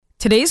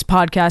Today's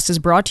podcast is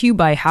brought to you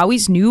by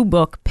Howie's new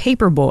book,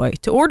 Paperboy.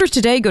 To order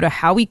today, go to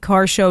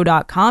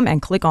howiecarshow.com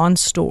and click on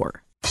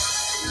store.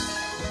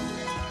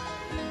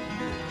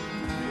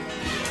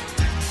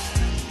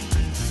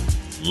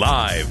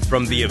 Live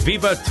from the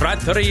Aviva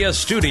Trattoria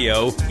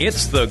studio,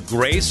 it's the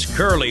Grace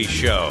Curley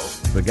Show.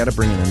 They got to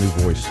bring in a new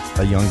voice,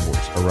 a young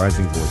voice, a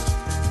rising voice.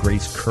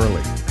 Grace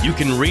Curley. You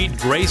can read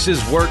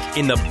Grace's work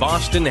in the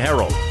Boston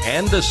Herald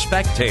and the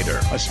Spectator.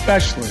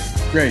 Especially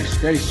Grace.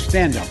 Grace,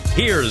 stand up.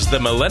 Here's the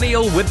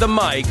millennial with the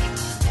mic,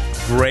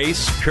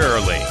 Grace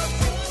Curley.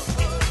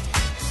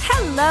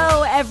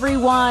 Hello,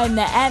 everyone,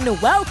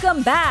 and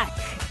welcome back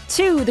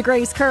to the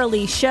Grace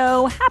Curley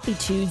Show. Happy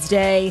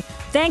Tuesday.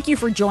 Thank you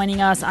for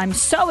joining us. I'm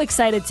so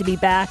excited to be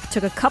back.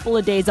 Took a couple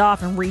of days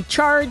off and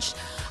recharged.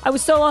 I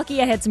was so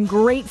lucky I had some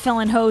great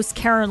fill-in hosts,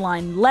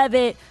 Caroline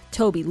Levitt,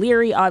 Toby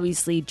Leary,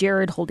 obviously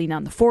Jared holding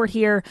down the fort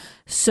here.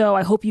 So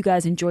I hope you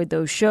guys enjoyed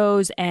those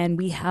shows, and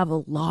we have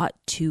a lot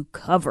to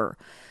cover.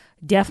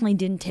 Definitely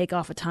didn't take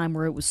off a time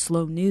where it was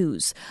slow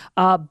news.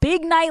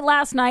 Big night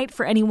last night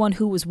for anyone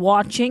who was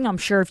watching. I'm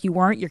sure if you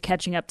weren't, you're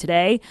catching up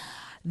today.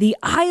 The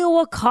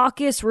Iowa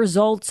caucus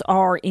results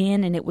are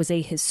in, and it was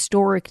a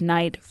historic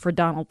night for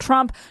Donald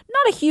Trump.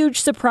 Not a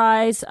huge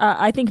surprise.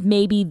 I think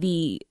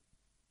maybe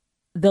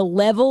the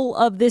level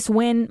of this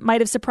win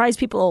might have surprised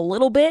people a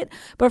little bit,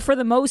 but for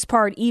the most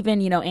part,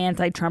 even,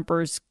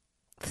 anti-Trumpers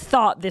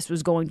thought this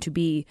was going to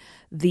be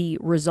the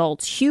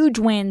results. Huge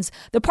wins.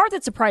 The part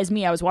that surprised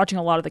me, I was watching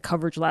a lot of the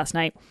coverage last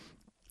night.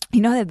 You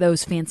know, they have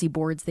those fancy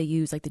boards they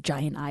use, like the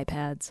giant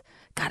iPads.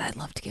 God, I'd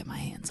love to get my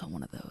hands on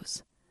one of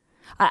those.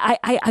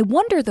 I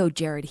wonder, though,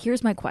 Jared,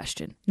 here's my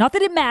question. Not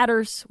that it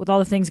matters with all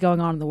the things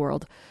going on in the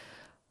world,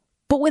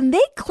 but when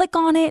they click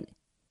on it,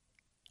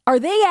 are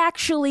they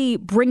actually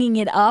bringing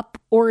it up,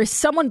 or is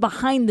someone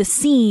behind the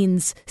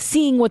scenes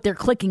seeing what they're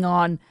clicking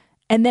on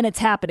and then it's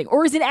happening?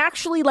 Or is it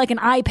actually like an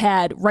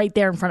iPad right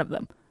there in front of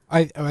them?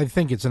 I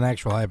think it's an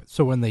actual iPad.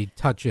 So when they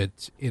touch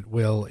it,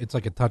 it's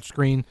like a touch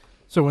screen.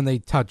 So when they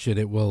touch it,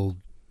 it will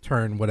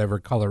turn whatever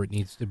color it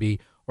needs to be,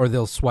 or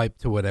they'll swipe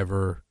to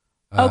whatever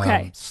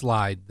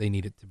slide they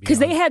need it to be. Because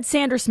they had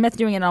Sanders Smith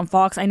doing it on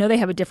Fox. I know they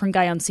have a different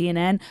guy on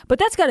CNN, but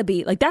that's got to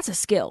be, that's a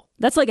skill.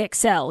 That's like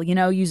Excel,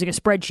 using a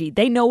spreadsheet.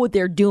 They know what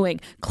they're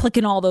doing,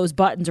 clicking all those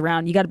buttons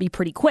around. You got to be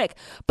pretty quick.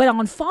 But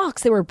on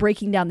Fox, they were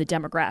breaking down the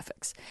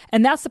demographics.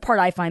 And that's the part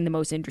I find the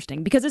most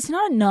interesting, because it's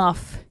not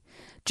enough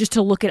just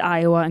to look at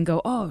Iowa and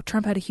go, oh,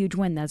 Trump had a huge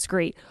win. That's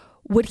great.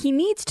 What he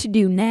needs to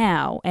do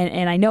now,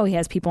 and I know he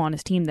has people on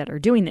his team that are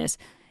doing this,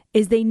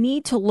 is they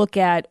need to look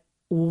at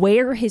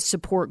where his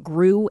support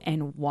grew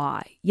and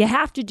why. You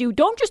have to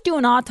don't just do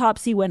an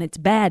autopsy when it's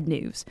bad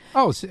news.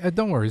 Oh,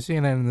 don't worry.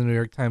 CNN and the New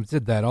York Times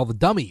did that. All the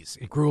dummies.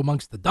 It grew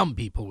amongst the dumb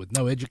people with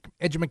no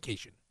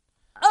education.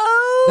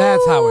 Oh,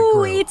 that's how it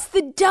grew. It's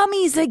the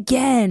dummies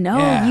again. Oh,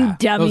 yeah, you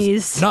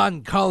dummies. Those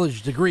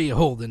non-college degree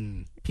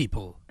holding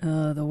people.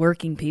 The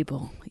working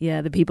people.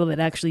 Yeah, the people that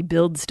actually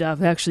build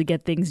stuff, actually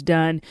get things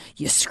done.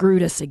 You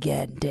screwed us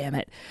again, damn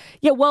it.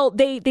 Yeah, well,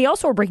 they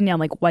also were breaking down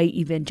like white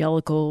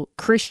evangelical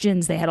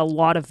Christians. They had a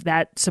lot of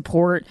that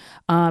support.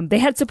 They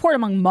had support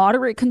among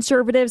moderate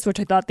conservatives,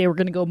 which I thought they were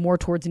going to go more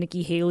towards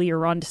Nikki Haley or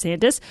Ron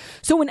DeSantis.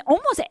 So in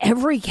almost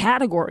every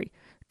category,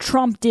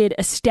 Trump did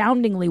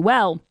astoundingly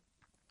well.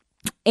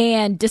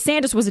 And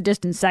DeSantis was a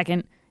distant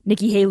second.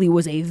 Nikki Haley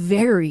was a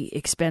very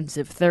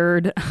expensive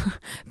third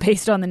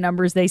based on the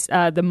numbers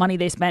the money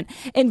they spent.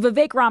 And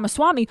Vivek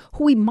Ramaswamy,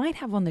 who we might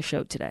have on the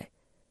show today.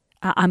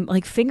 I'm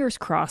like fingers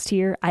crossed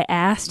here. I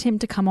asked him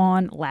to come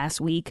on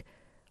last week.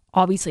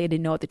 Obviously, I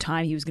didn't know at the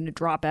time he was going to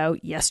drop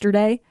out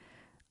yesterday.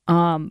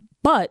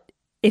 But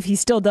if he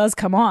still does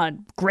come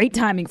on, great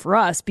timing for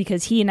us,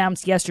 because he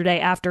announced yesterday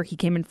after he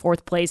came in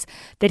fourth place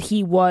that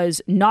he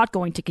was not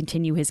going to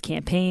continue his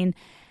campaign.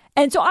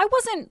 And so I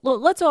wasn't,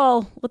 let's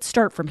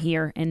start from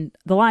here. And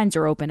the lines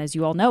are open. As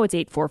you all know, it's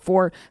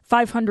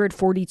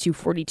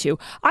 844-500-4242.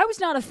 I was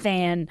not a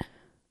fan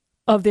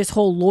of this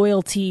whole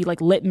loyalty, like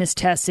litmus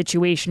test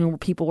situation where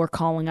people were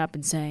calling up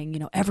and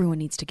saying, everyone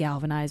needs to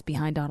galvanize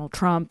behind Donald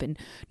Trump and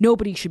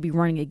nobody should be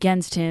running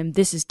against him.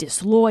 This is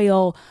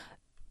disloyal.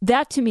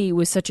 That to me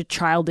was such a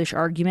childish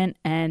argument,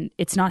 and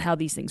it's not how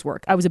these things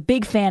work. I was a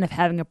big fan of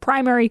having a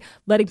primary,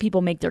 letting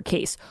people make their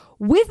case.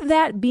 With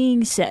that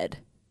being said,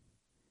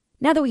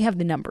 now that we have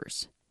the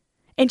numbers,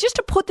 and just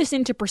to put this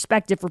into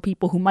perspective for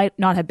people who might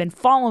not have been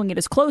following it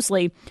as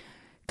closely,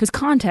 because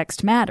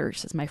context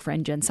matters, as my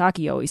friend Jen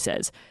Psaki always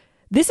says.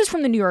 This is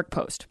from the New York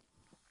Post.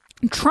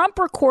 Trump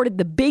recorded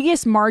the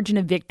biggest margin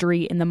of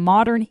victory in the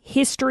modern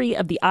history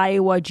of the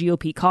Iowa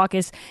GOP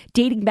caucus,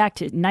 dating back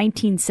to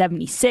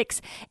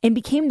 1976, and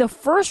became the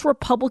first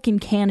Republican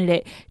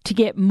candidate to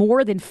get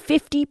more than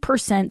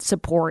 50%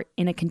 support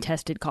in a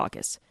contested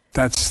caucus.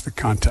 That's the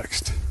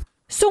context.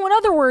 So in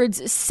other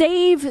words,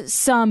 save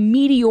some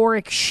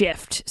meteoric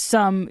shift,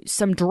 some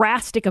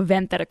drastic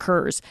event that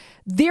occurs,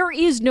 there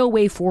is no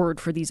way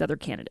forward for these other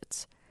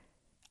candidates.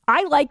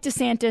 I like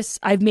DeSantis.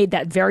 I've made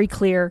that very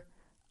clear.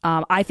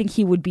 I think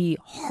he would be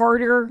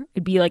harder.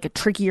 It'd be like a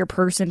trickier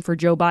person for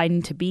Joe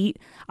Biden to beat.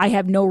 I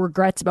have no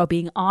regrets about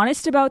being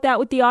honest about that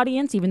with the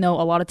audience, even though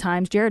a lot of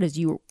times, Jared, as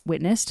you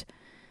witnessed,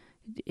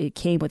 it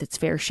came with its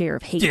fair share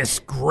of hate.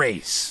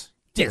 Disgrace.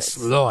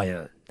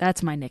 Disloyal.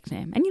 That's my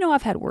nickname. And,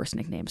 I've had worse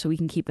nicknames, so we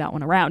can keep that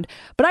one around.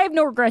 But I have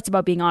no regrets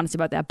about being honest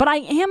about that. But I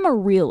am a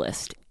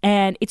realist,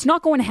 and it's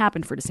not going to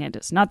happen for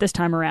DeSantis, not this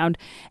time around.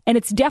 And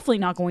it's definitely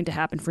not going to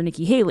happen for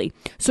Nikki Haley.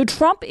 So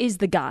Trump is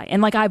the guy.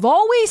 And like I've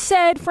always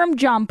said from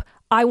jump,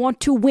 I want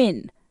to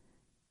win.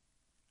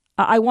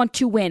 I want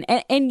to win.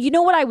 And you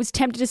know what I was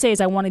tempted to say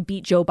is I want to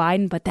beat Joe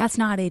Biden, but that's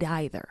not it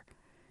either.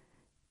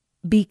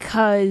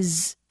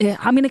 Because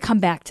I'm going to come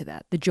back to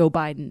that, the Joe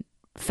Biden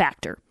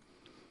factor.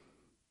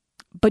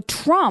 But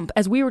Trump,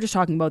 as we were just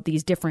talking about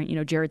these different,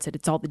 Jared said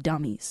it's all the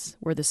dummies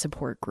where the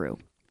support grew.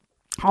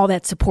 All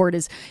that support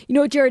is,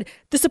 Jared,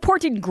 the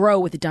support didn't grow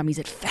with the dummies.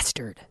 It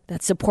festered.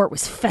 That support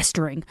was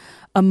festering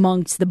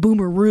amongst the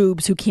boomer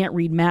rubes who can't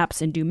read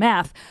maps and do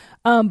math.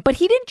 But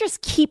he didn't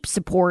just keep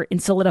support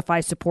and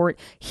solidify support.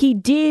 He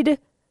did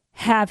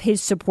have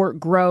his support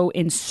grow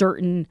in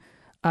certain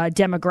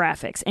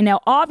demographics. And now,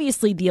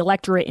 obviously, the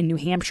electorate in New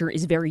Hampshire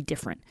is very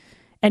different.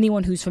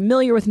 Anyone who's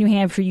familiar with New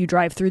Hampshire, you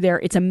drive through there,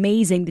 it's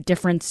amazing the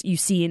difference you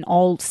see in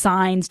all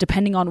signs,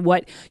 depending on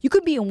what. You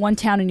could be in one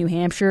town in New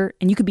Hampshire,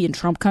 and you could be in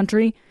Trump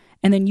country,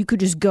 and then you could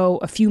just go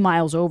a few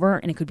miles over,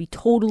 and it could be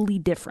totally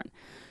different.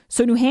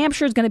 So New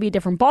Hampshire is going to be a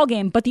different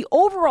ballgame, but the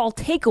overall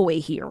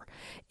takeaway here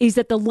is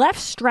that the left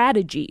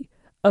strategy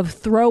of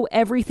throw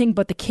everything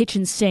but the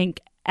kitchen sink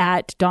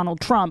at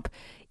Donald Trump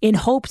in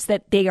hopes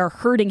that they are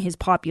hurting his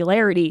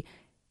popularity,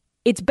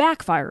 it's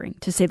backfiring,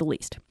 to say the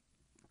least.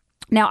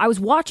 Now, I was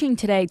watching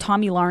today,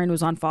 Tomi Lahren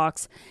was on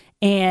Fox,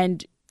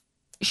 and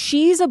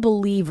she's a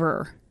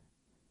believer,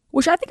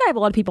 which I think I have a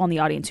lot of people in the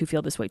audience who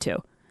feel this way too.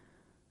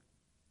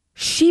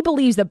 She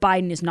believes that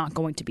Biden is not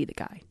going to be the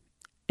guy,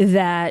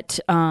 that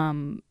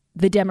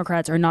the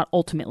Democrats are not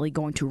ultimately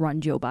going to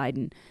run Joe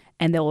Biden,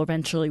 and they'll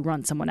eventually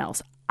run someone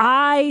else.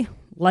 I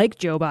like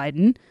Joe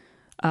Biden.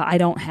 I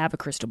don't have a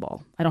crystal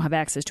ball. I don't have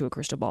access to a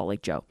crystal ball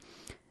like Joe.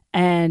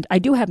 And I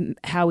do have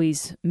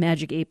Howie's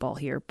magic 8-ball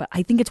here, but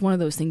I think it's one of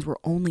those things where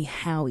only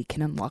Howie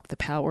can unlock the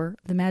power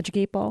of the magic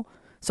 8-ball.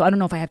 So I don't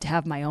know if I have to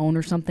have my own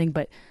or something,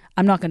 but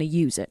I'm not going to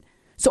use it.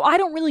 So I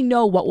don't really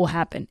know what will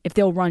happen if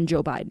they'll run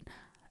Joe Biden.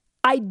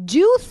 I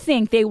do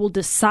think they will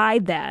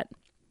decide that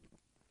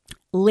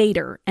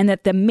later, and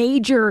that the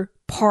major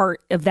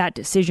part of that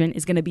decision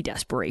is going to be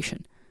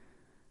desperation.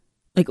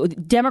 Like,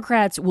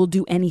 Democrats will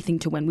do anything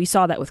to win. We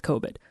saw that with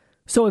COVID.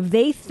 So if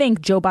they think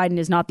Joe Biden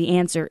is not the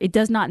answer, it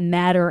does not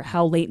matter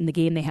how late in the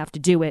game they have to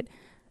do it.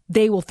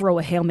 They will throw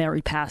a Hail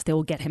Mary pass. They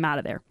will get him out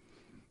of there.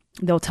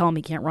 They'll tell him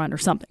he can't run or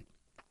something.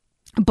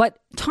 But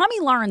Tomi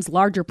Lahren's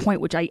larger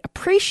point, which I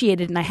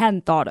appreciated and I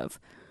hadn't thought of,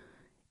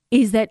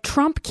 is that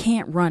Trump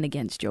can't run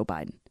against Joe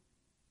Biden.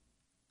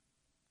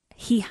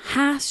 He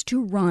has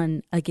to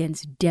run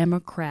against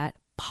Democrat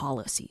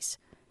policies.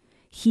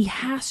 He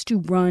has to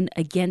run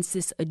against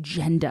this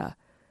agenda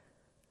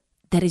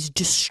that is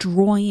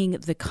destroying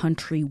the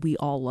country we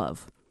all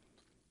love.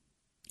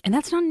 And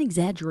that's not an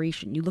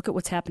exaggeration. You look at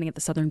what's happening at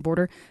the southern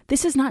border.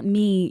 This is not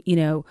me,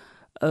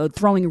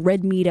 throwing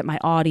red meat at my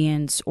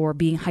audience or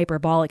being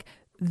hyperbolic.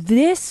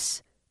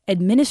 This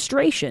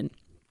administration,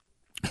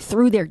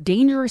 through their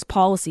dangerous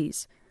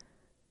policies,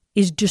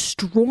 is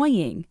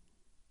destroying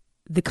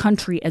the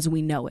country as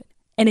we know it.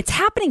 And it's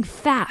happening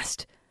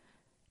fast.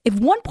 If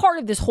one part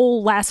of this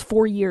whole last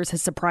 4 years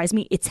has surprised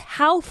me, it's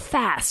how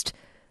fast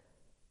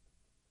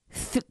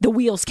the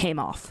wheels came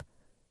off.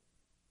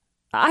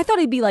 I thought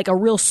it'd be like a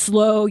real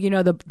slow,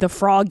 the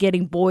frog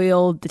getting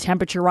boiled, the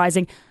temperature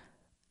rising.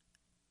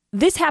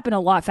 This happened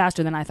a lot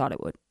faster than I thought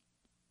it would.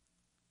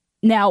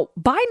 Now,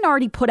 Biden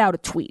already put out a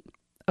tweet,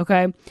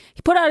 okay?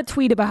 He put out a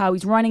tweet about how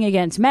he's running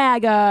against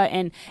MAGA,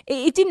 and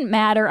it didn't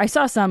matter. I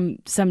saw some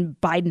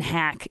Biden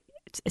hack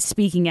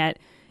speaking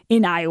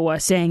in Iowa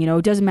saying,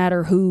 it doesn't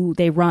matter who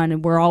they run,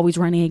 and we're always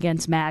running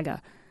against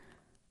MAGA.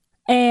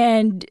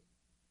 And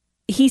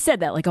he said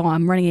that, like,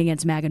 I'm running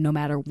against MAGA no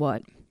matter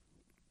what,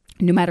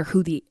 no matter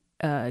who the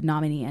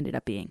nominee ended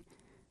up being.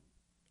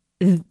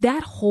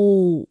 That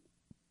whole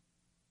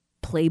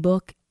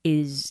playbook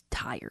is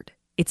tired.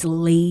 It's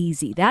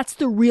lazy. That's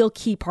the real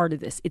key part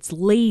of this. It's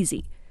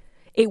lazy.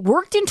 It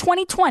worked in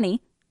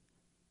 2020.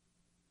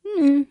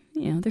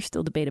 There's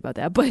still debate about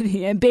that. But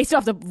based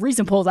off the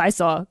recent polls I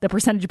saw, the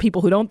percentage of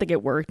people who don't think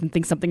it worked and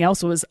think something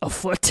else was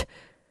afoot,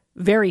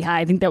 very high.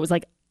 I think that was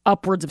like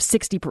upwards of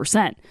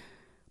 60%.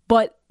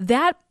 But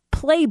that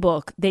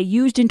playbook they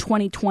used in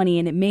 2020,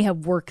 and it may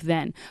have worked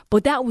then,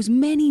 but that was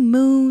many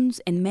moons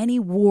and many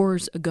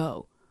wars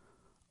ago.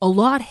 A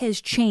lot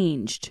has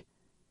changed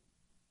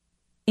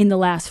in the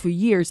last few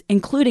years,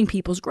 including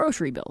people's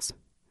grocery bills,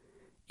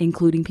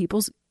 including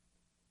people's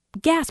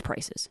gas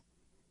prices,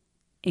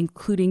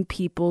 including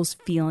people's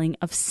feeling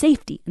of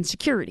safety and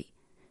security.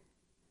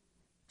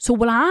 So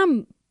what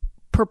I'm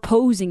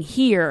proposing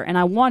here, and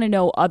I want to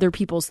know other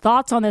people's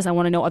thoughts on this, I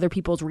want to know other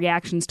people's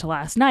reactions to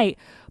last night,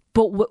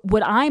 But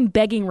what I'm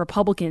begging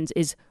Republicans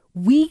is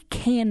we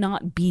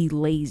cannot be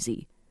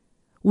lazy.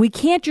 We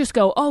can't just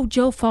go, oh,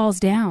 Joe falls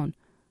down.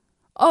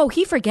 Oh,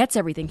 he forgets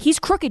everything. He's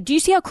crooked. Do you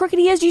see how crooked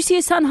he is? Do you see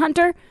his son,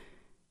 Hunter?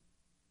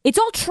 It's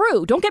all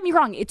true. Don't get me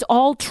wrong. It's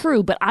all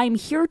true. But I'm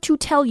here to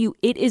tell you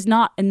it is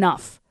not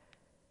enough.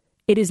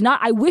 It is not.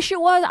 I wish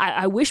it was.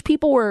 I wish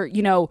people were,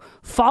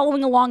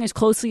 following along as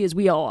closely as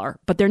we all are.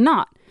 But they're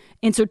not.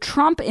 And so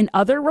Trump and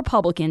other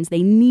Republicans,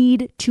 they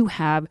need to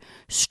have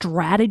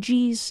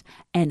strategies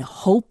and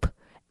hope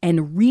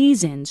and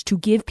reasons to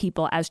give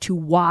people as to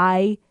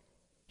why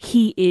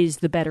he is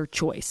the better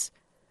choice.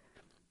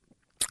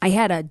 I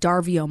had a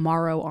Darvio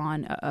Morrow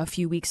on a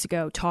few weeks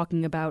ago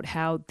talking about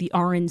how the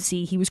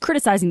RNC, he was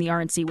criticizing the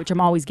RNC, which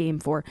I'm always game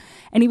for,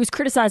 and he was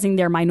criticizing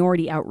their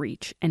minority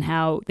outreach and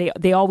how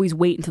they always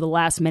wait until the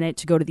last minute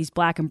to go to these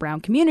black and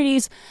brown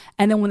communities,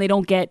 and then when they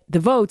don't get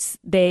the votes,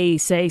 they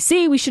say,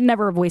 see, we should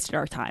never have wasted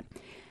our time.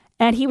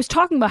 And he was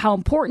talking about how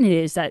important it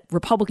is that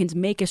Republicans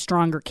make a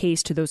stronger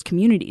case to those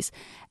communities.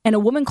 And a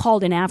woman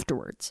called in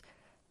afterwards.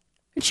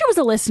 And she was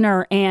a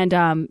listener,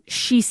 and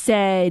she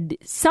said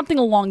something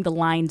along the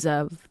lines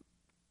of,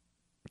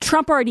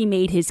 Trump already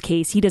made his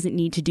case. He doesn't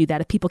need to do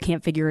that. If people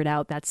can't figure it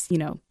out, that's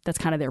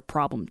kind of their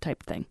problem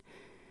type thing.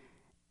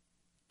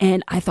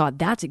 And I thought,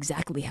 that's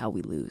exactly how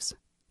we lose.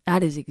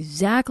 That is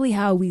exactly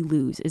how we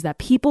lose, is that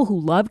people who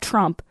love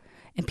Trump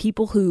and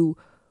people who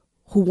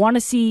want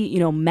to see,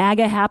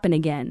 MAGA happen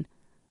again,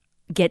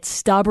 get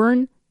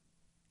stubborn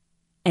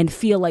and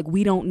feel like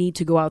we don't need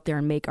to go out there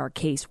and make our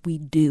case. We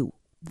do.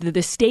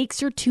 The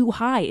stakes are too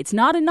high. It's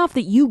not enough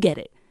that you get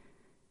it.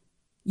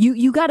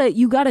 You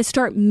gotta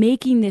start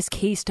making this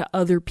case to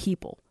other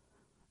people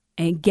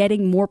and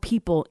getting more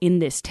people in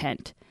this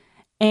tent.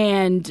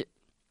 And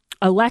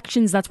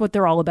elections, that's what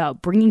they're all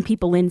about. Bringing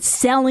people in,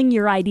 selling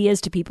your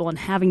ideas to people and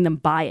having them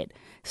buy it.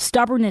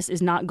 Stubbornness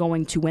is not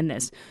going to win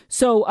this.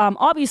 So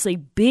obviously,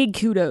 big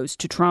kudos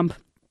to Trump.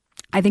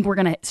 I think we're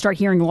going to start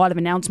hearing a lot of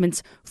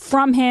announcements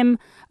from him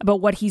about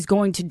what he's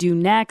going to do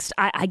next.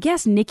 I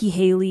guess Nikki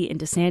Haley and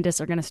DeSantis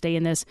are going to stay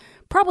in this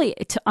probably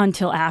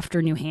until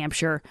after New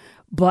Hampshire.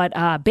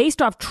 But based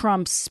off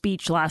Trump's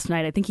speech last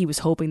night, I think he was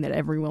hoping that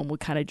everyone would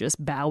kind of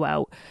just bow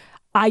out.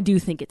 I do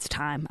think it's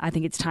time. I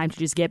think it's time to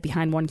just get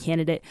behind one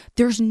candidate.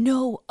 There's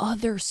no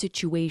other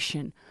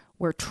situation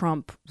where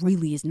Trump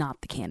really is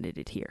not the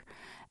candidate here.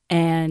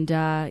 And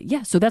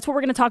so that's what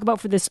we're going to talk about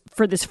for this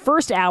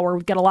first hour.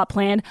 We've got a lot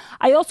planned.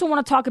 I also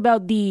want to talk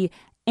about the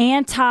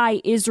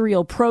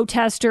anti-Israel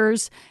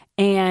protesters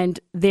and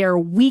their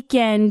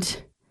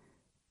weekend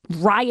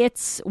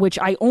riots, which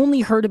I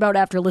only heard about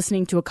after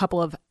listening to a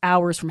couple of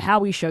hours from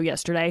Howie's show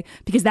yesterday,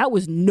 because that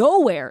was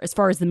nowhere as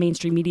far as the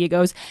mainstream media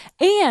goes.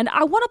 And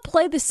I want to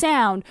play the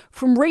sound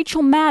from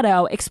Rachel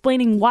Maddow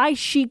explaining why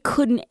she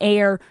couldn't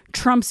air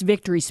Trump's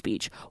victory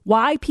speech,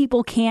 why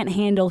people can't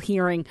handle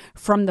hearing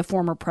from the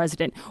former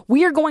president.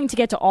 We are going to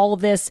get to all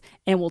of this,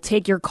 and we'll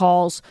take your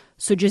calls.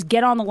 So just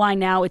get on the line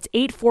now. It's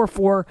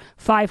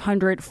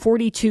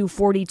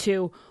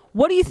 844-500-4242.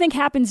 What do you think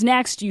happens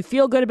next? Do you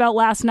feel good about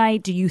last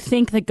night? Do you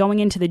think that going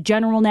into the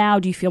general now,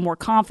 do you feel more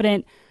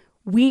confident?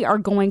 We are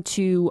going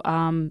to,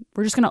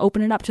 we're just going to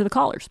open it up to the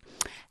callers.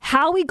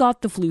 Howie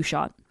got the flu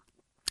shot,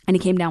 and he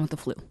came down with the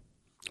flu.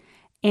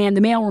 And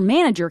the mail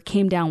manager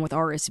came down with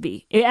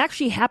RSV. It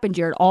actually happened,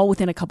 Jared, all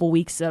within a couple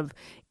weeks of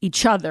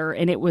each other,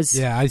 and it was...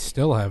 Yeah, I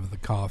still have the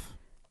cough.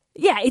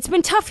 Yeah, it's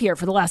been tough here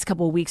for the last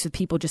couple of weeks with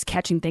people just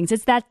catching things.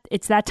 It's that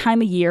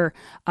time of year.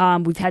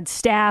 We've had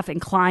staff and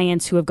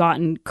clients who have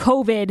gotten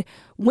COVID.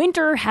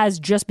 Winter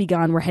has just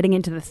begun. We're heading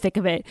into the thick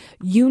of it.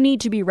 You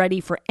need to be ready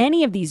for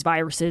any of these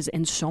viruses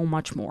and so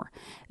much more.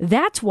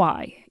 That's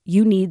why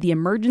you need the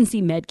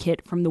emergency med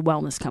kit from the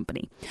Wellness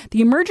Company.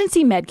 The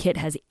emergency med kit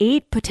has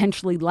 8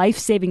 potentially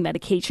life-saving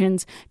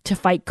medications to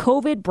fight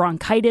COVID,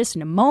 bronchitis,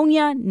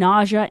 pneumonia,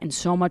 nausea, and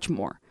so much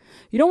more.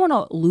 You don't want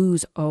to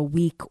lose a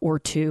week or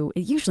two.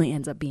 It usually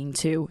ends up being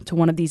 2 to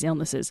one of these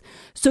illnesses.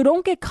 So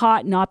don't get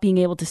caught not being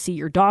able to see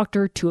your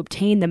doctor to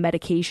obtain the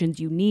medications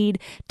you need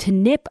to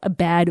nip a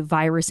bad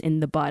virus in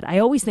the bud. I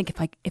always think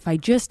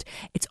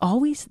it's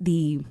always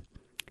the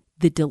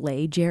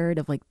delay, Jared,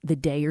 of like the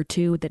day or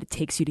two that it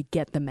takes you to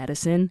get the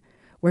medicine,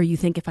 where you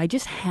think if I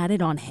just had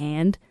it on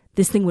hand,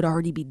 this thing would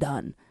already be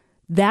done.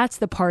 That's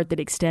the part that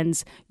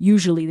extends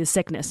usually the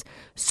sickness.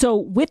 So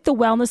with the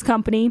Wellness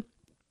Company,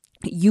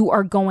 you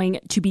are going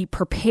to be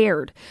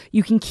prepared.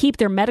 You can keep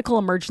their medical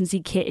emergency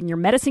kit in your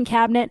medicine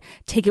cabinet,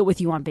 take it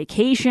with you on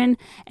vacation,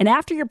 and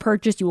after your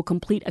purchase, you will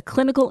complete a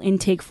clinical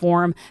intake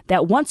form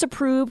that, once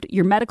approved,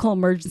 your medical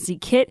emergency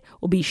kit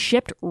will be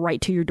shipped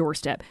right to your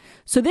doorstep.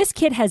 So this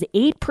kit has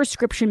 8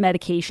 prescription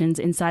medications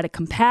inside a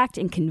compact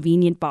and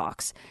convenient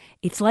box.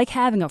 It's like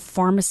having a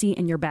pharmacy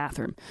in your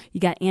bathroom. You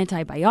got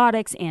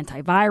antibiotics,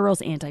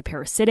 antivirals,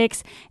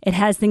 antiparasitics. It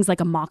has things like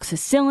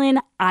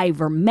amoxicillin,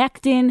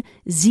 ivermectin,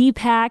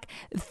 Z-Pak,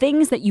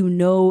 things that you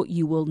know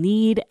you will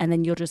need, and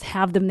then you'll just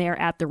have them there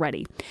at the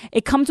ready.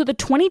 It comes with a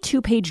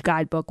 22-page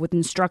guidebook with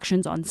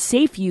instructions on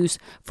safe use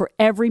for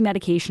every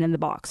medication in the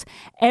box.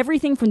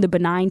 Everything from the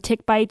benign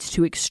tick bites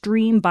to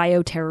extreme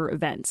bioterror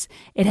events.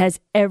 It has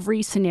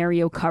every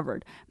scenario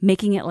covered,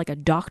 making it like a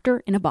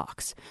doctor in a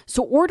box.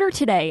 So order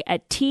today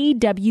at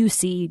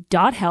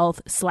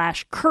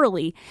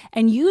twc.health/Curley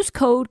and use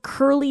code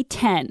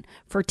Curley10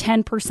 for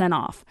 10%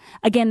 off.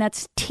 Again,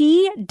 that's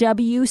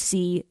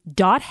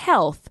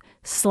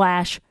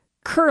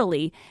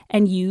twc.health/Curley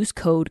and use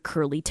code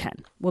Curley10.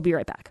 We'll be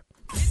right back.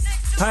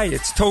 Hi,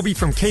 it's Toby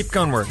from Cape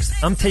Gunworks.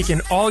 I'm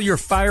taking all your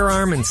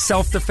firearm and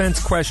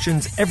self-defense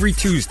questions every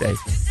Tuesday.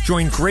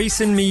 Join Grace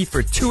and me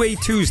for 2A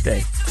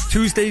Tuesday,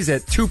 Tuesdays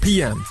at 2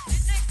 p.m.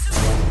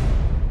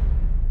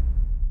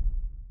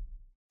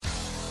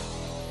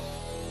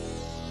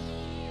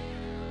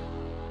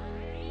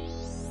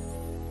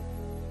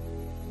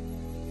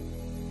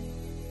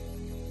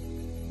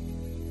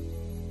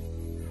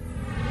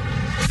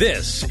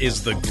 This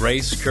is the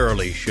Grace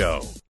Curley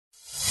Show.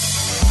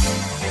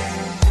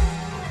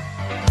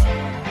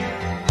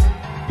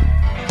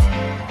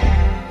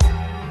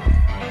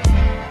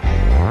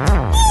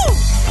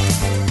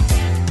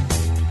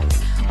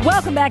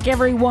 Welcome back,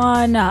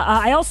 everyone.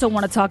 I also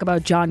want to talk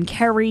about John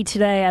Kerry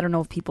today. I don't know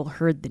if people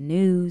heard the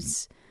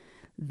news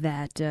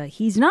that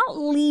he's not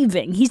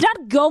leaving. He's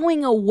not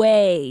going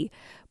away,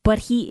 but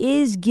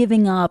he is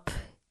giving up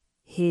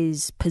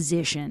his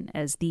position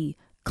as the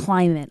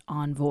climate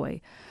envoy.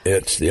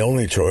 It's the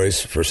only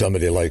choice for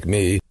somebody like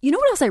me. You know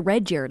what else I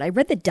read, Jared? I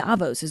read that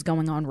Davos is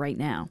going on right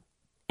now.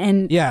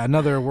 And yeah,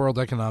 another World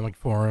Economic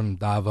Forum,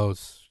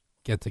 Davos,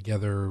 get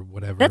together,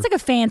 whatever. That's like a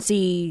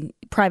fancy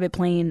private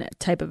plane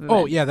type of event.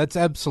 Oh, yeah, that's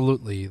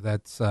absolutely.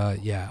 That's,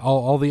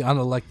 all the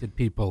unelected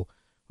people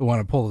who want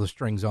to pull the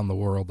strings on the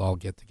world all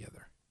get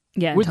together.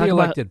 Yeah, with the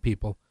elected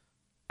people.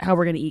 How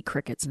we're going to eat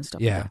crickets and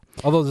stuff like that.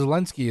 Although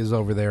Zelensky is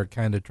over there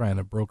kind of trying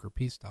to broker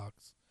peace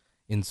talks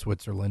in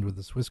Switzerland with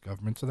the Swiss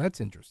government, so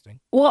that's interesting.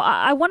 Well,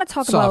 I want to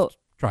talk about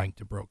trying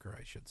to broker,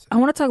 I should say. I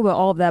want to talk about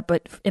all of that,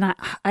 but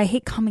I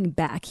hate coming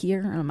back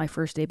here on my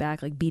first day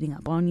back, like beating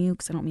up on you,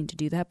 because I don't mean to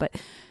do that, but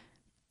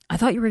I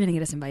thought you were going to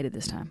get us invited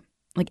this time.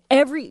 Like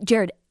every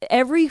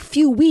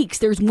few weeks,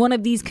 there's one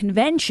of these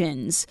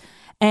conventions,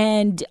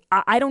 and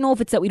I don't know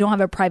if it's that we don't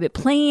have a private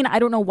plane. I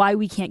don't know why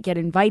we can't get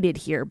invited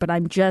here, but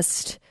I'm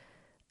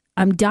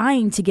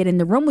dying to get in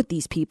the room with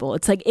these people.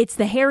 It's like, it's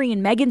the Harry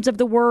and Megans of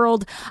the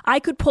world. I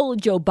could pull a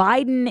Joe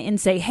Biden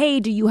and say, hey,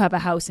 do you have a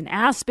house in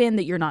Aspen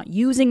that you're not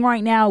using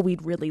right now?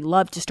 We'd really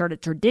love to start a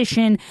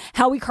tradition.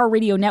 Howie Car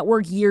Radio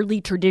Network yearly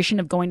tradition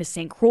of going to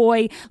St.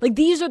 Croix. Like,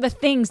 these are the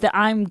things that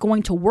I'm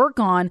going to work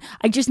on.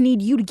 I just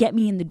need you to get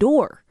me in the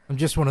door. I'm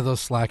just one of those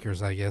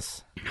slackers, I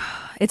guess.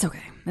 It's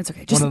okay. It's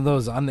okay. One of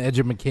those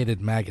uneducated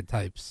MAGA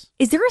types.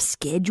 Is there a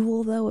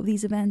schedule, though, of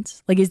these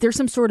events? Like, is there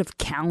some sort of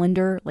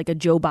calendar, like a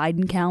Joe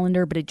Biden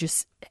calendar, but it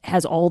just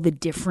has all the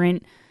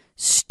different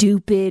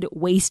stupid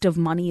waste of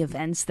money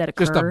events that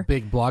occur? Just a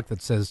big block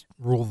that says,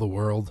 rule the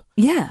world.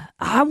 Yeah,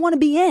 I want to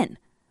be in.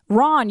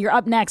 Ron, you're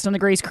up next on the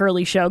Grace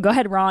Curley Show. Go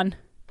ahead, Ron.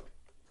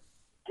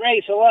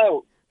 Grace,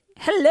 hello.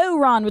 Hello,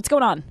 Ron. What's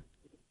going on?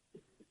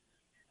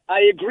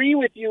 I agree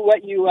with you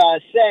what you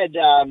said,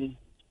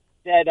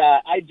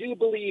 that I do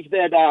believe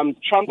that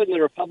Trump and the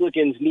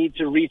Republicans need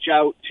to reach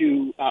out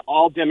to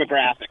all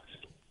demographics.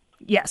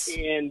 Yes.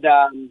 And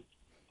I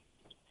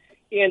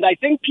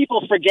think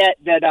people forget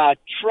that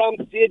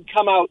Trump did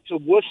come out to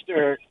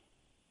Worcester,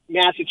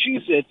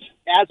 Massachusetts,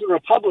 as a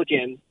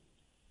Republican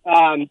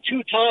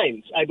 2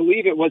 times. I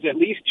believe it was at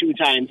least 2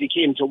 times he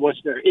came to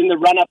Worcester in the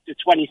run-up to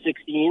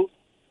 2016.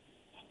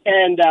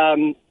 And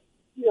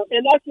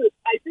and I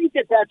think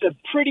that's a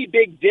pretty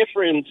big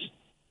difference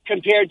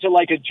compared to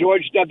like a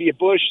George W.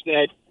 Bush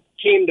that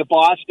came to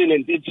Boston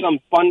and did some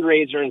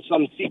fundraiser in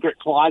some secret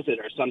closet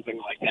or something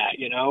like that,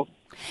 you know?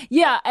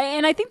 Yeah,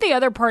 and I think the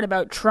other part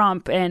about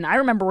Trump, and I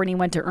remember when he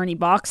went to Ernie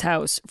Bach's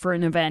house for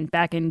an event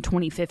back in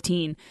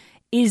 2015,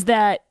 is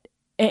that,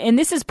 and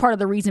this is part of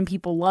the reason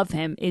people love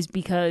him, is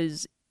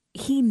because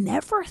he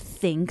never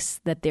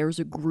thinks that there's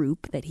a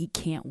group that he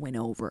can't win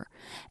over.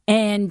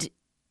 And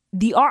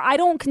I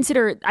don't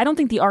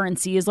think the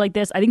RNC is like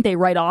this. I think they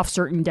write off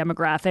certain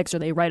demographics or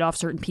they write off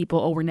certain people.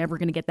 Oh, we're never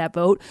going to get that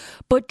vote.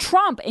 But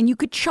Trump, and you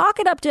could chalk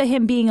it up to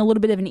him being a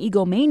little bit of an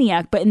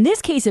egomaniac, but in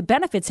this case, it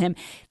benefits him.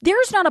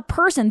 There's not a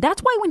person.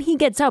 That's why when he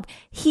gets up,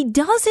 he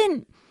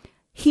doesn't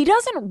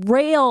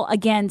rail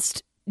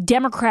against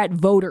Democrat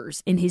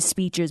voters in his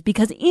speeches,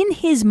 because in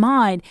his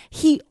mind,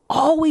 he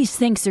always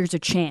thinks there's a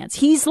chance.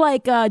 He's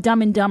like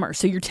Dumb and Dumber.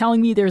 So you're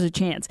telling me there's a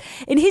chance.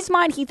 In his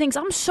mind, he thinks,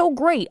 I'm so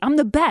great. I'm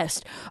the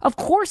best. Of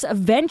course,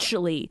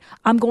 eventually,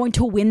 I'm going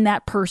to win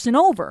that person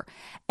over.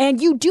 And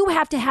you do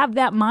have to have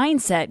that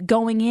mindset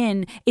going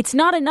in. It's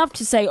not enough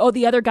to say, oh,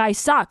 the other guy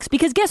sucks.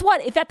 Because guess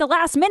what? If at the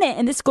last minute,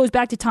 and this goes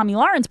back to Tommy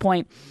Lauren's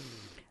point,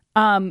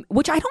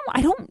 which I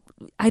don't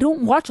I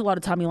don't watch a lot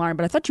of Tomi Lahren,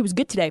 but I thought she was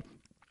good today.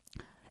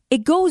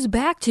 It goes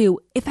back to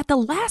if at the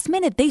last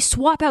minute they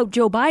swap out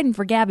Joe Biden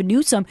for Gavin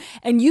Newsom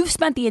and you've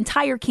spent the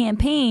entire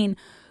campaign,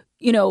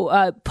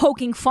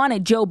 poking fun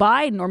at Joe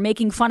Biden or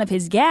making fun of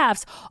his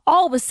gaffes,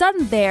 all of a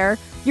sudden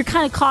you're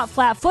kind of caught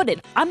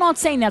flat-footed. I'm not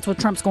saying that's what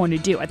Trump's going to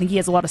do. I think he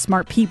has a lot of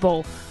smart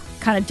people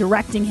kind of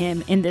directing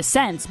him in this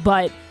sense.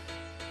 But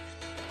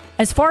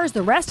as far as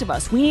the rest of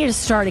us, we need to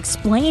start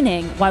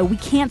explaining why we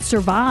can't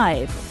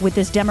survive with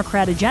this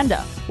Democrat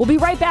agenda. We'll be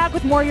right back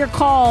with more of your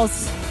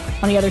calls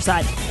on the other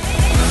side.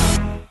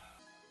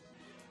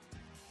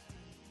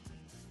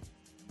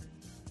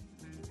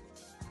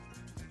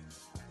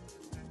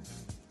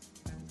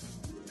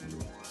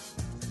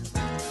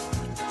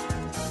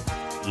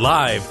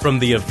 Live from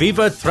the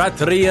Aviva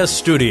Trattoria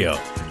studio.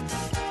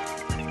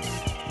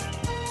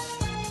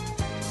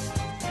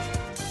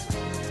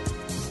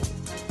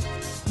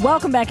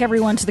 Welcome back,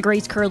 everyone, to the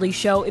Grace Curley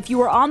Show. If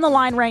you are on the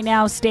line right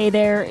now, stay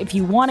there. If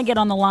you want to get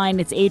on the line,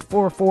 it's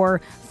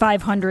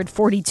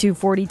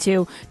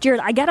 844-500-4242.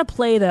 Jared, I got to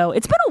play, though.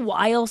 It's been a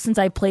while since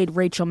I played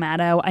Rachel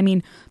Maddow. I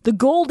mean, the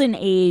golden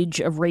age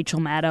of Rachel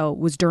Maddow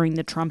was during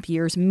the Trump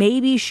years.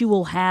 Maybe she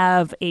will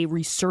have a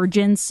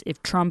resurgence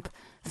if Trump,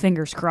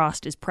 fingers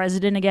crossed, is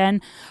president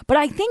again. But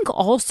I think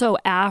also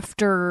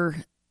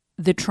after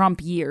the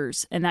Trump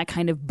years and that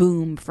kind of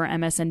boom for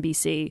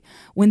MSNBC,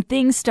 when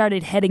things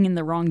started heading in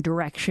the wrong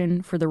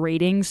direction for the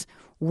ratings,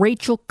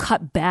 Rachel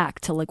cut back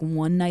to like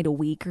one night a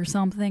week or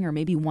something, or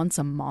maybe once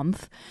a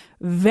month.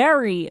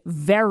 Very,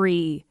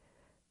 very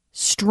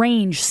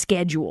strange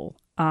schedule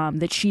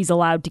that she's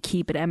allowed to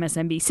keep at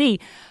MSNBC.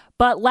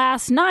 But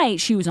last night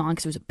she was on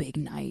because it was a big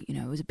night,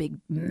 it was a big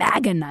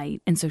MAGA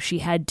night. And so she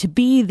had to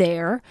be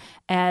there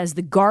as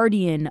the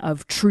guardian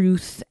of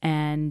truth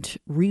and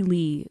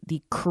really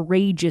the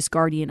courageous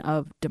guardian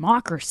of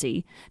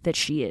democracy that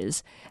she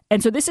is.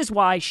 And so this is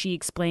why she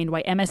explained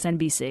why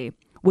MSNBC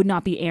would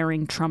not be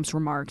airing Trump's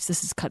remarks.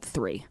 This is cut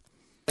 3.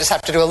 Just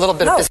have to do a little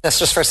bit of business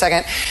just for a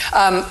second.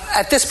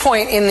 At this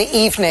point in the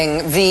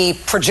evening, the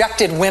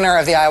projected winner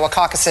of the Iowa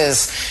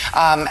caucuses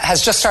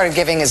has just started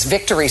giving his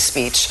victory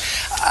speech.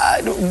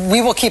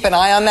 We will keep an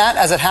eye on that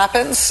as it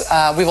happens.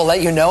 We will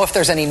let you know if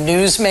there's any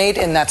news made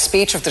in that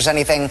speech, if there's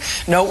anything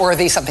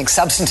noteworthy, something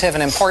substantive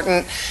and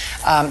important.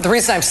 The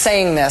reason I'm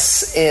saying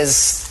this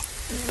is,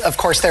 of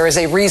course, there is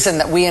a reason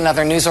that we and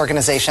other news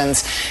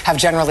organizations have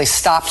generally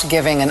stopped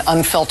giving an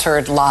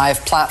unfiltered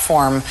live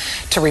platform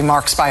to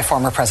remarks by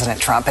former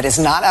President Trump. It is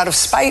not out of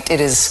spite.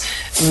 It is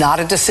not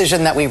a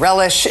decision that we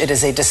relish. It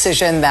is a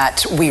decision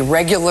that we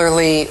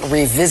regularly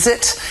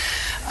revisit.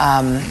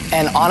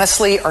 And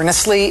honestly,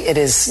 earnestly, it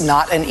is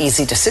not an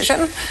easy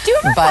decision. Do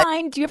you ever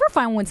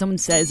find when someone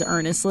says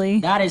earnestly?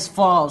 That is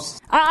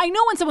false. I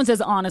know when someone says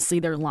honestly,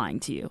 they're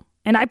lying to you.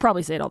 And I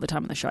probably say it all the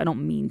time on the show. I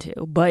don't mean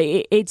to, but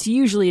it's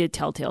usually a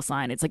telltale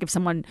sign. It's like if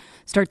someone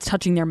starts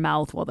touching their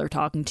mouth while they're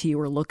talking to you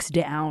or looks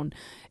down.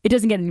 It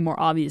doesn't get any more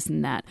obvious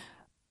than that.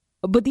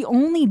 But the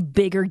only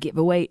bigger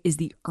giveaway is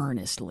the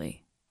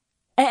earnestly.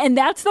 And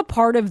that's the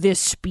part of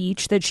this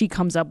speech that she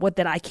comes up with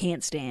that I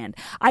can't stand.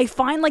 I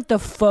find like the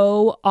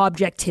faux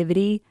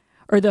objectivity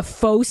or the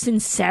faux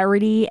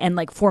sincerity and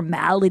like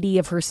formality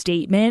of her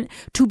statement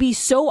to be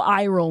so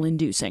eye-roll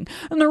inducing.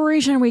 And the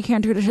reason we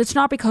can't do this, it's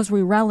not because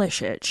we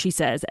relish it, she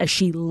says, as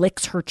she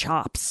licks her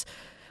chops.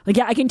 Like,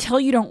 yeah, I can tell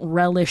you don't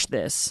relish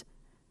this.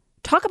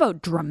 Talk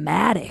about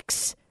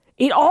dramatics.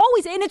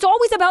 It's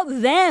always about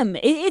them.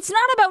 It's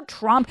not about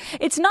Trump.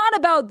 It's not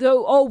about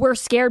we're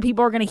scared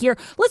people are going to hear.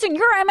 Listen,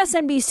 you're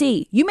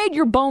MSNBC. You made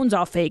your bones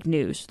off fake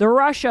news. The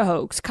Russia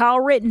hoax, Kyle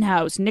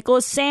Rittenhouse,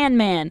 Nicholas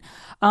Sandmann,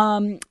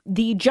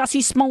 the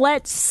Jussie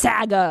Smollett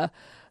saga,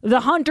 the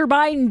Hunter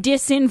Biden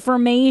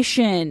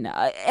disinformation,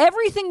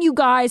 everything you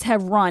guys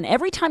have run.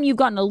 Every time you've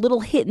gotten a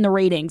little hit in the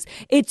ratings,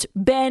 it's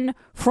been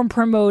from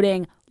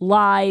promoting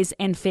lies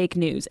and fake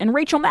news. And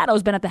Rachel Maddow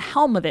has been at the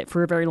helm of it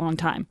for a very long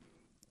time.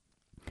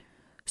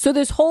 So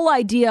this whole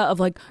idea of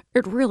like,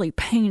 it really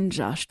pains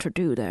us to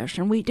do this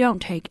and we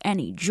don't take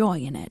any joy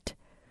in it,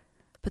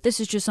 but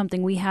this is just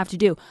something we have to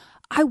do.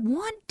 I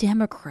want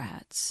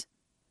Democrats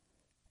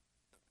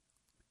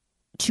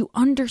to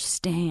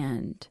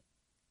understand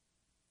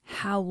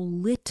how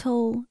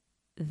little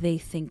they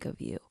think of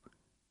you.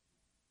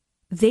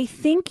 They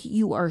think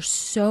you are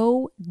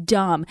so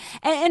dumb.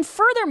 And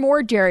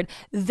furthermore, Jared,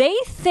 they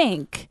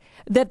think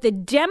that the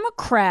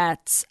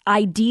Democrats'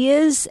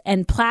 ideas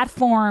and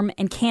platform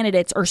and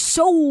candidates are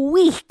so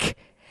weak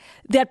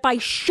that by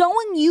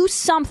showing you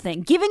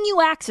something, giving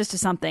you access to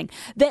something,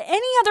 that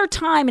any other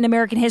time in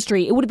American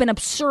history, it would have been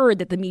absurd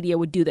that the media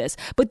would do this.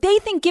 But they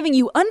think giving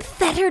you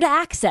unfettered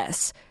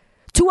access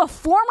to a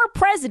former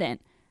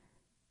president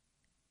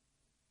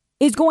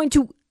is going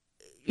to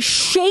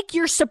shake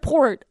your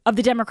support of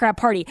the Democrat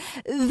Party.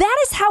 That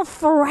is how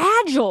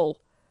fragile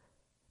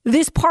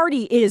this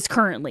party is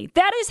currently.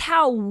 That is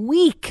how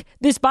weak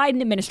this Biden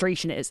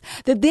administration is.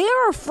 That they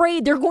are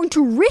afraid they're going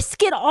to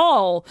risk it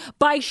all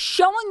by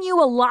showing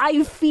you a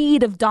live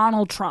feed of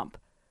Donald Trump.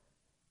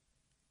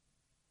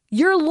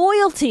 Your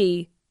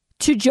loyalty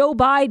to Joe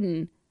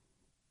Biden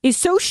is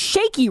so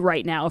shaky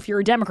right now if you're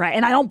a Democrat,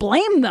 and I don't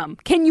blame them.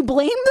 Can you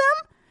blame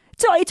them?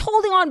 So it's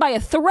holding on by a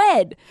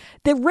thread.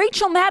 That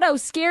Rachel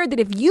Maddow's scared that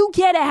if you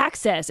get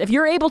access, if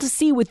you're able to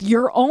see with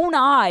your own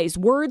eyes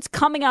words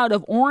coming out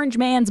of Orange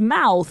Man's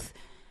mouth,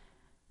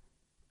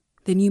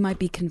 then you might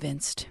be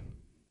convinced.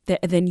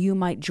 Then you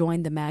might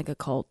join the MAGA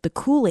cult. The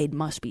Kool-Aid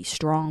must be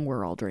strong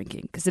we're all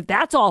drinking. Because if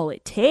that's all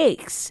it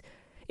takes,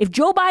 if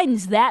Joe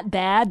Biden's that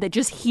bad that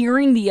just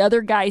hearing the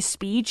other guy's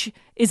speech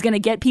is going to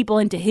get people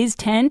into his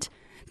tent,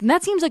 then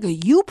that seems like a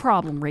you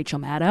problem, Rachel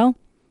Maddow.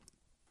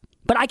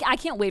 But I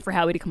can't wait for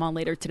Howie to come on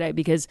later today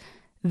because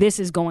this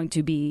is going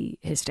to be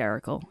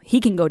hysterical. He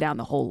can go down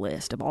the whole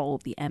list of all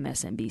of the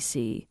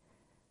MSNBC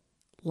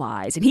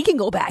lies. And he can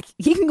go back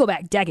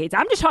decades.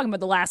 I'm just talking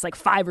about the last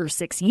 5 or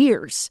 6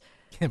 years.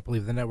 Can't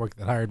believe the network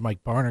that hired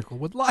Mike Barnacle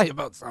would lie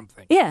about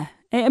something. Yeah.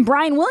 And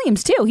Brian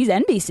Williams too. He's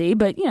NBC,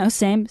 but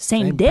same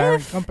diff.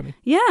 Parent company.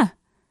 Yeah.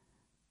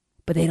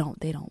 But they want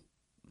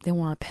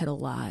to peddle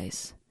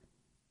lies.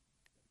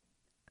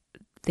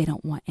 They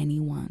don't want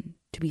anyone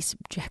to be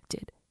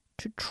subjected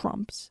to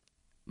Trump's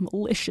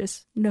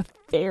malicious,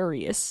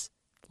 nefarious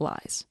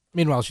lies.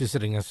 Meanwhile, she's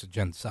sitting next to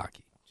Jen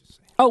Psaki.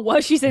 Oh,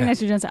 was she sitting next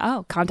to Jen Psaki?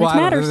 Oh, context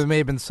matters. There may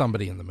have been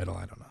somebody in the middle.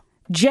 I don't know.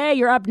 Jay,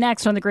 you're up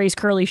next on the Grace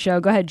Curley Show.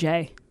 Go ahead,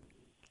 Jay.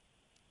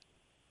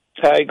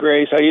 Hi,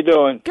 Grace. How you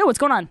doing? Good. What's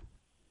going on?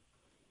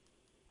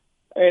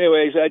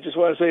 Anyways, I just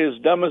want to say,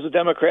 as dumb as the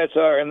Democrats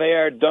are, and they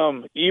are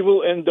dumb,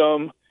 evil and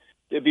dumb,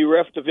 they're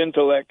bereft of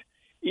intellect,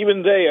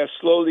 even they are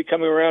slowly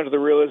coming around to the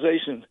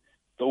realization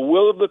the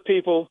will of the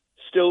people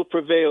still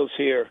prevails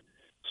here.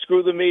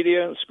 Screw the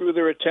media and screw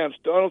their attempts.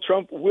 Donald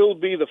Trump will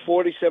be the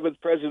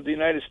 47th president of the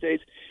United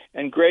States.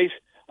 And, Grace,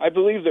 I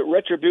believe that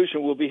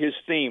retribution will be his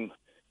theme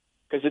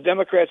because the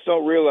Democrats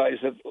don't realize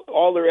that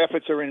all their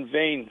efforts are in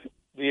vain.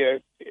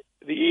 The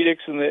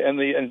edicts and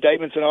the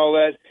indictments and all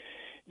that,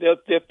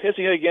 they're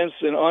pissing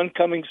against an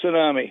oncoming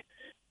tsunami.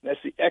 That's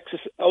the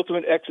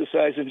ultimate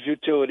exercise in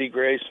futility,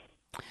 Grace.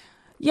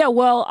 Yeah,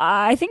 well,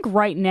 I think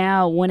right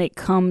now when it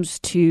comes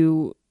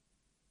to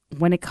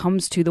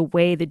the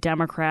way the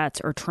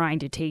Democrats are trying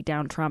to take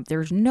down Trump,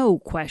 there's no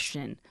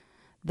question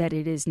that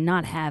it is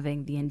not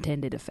having the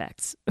intended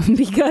effects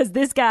because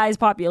this guy's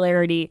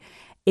popularity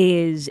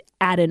is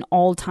at an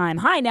all-time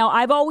high. Now,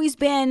 I've always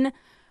been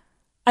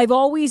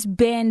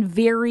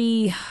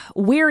very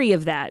wary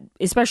of that,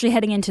 especially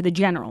heading into the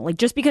general.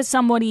 Just because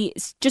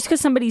somebody's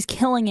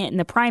killing it in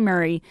the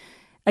primary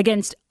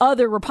against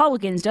other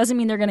Republicans doesn't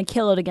mean they're going to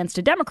kill it against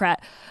a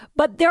Democrat.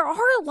 But there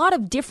are a lot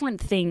of different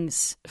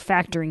things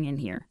factoring in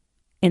here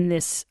in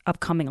this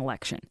upcoming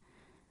election.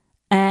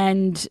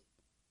 And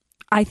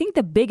I think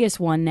the biggest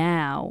one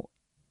now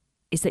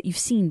is that you've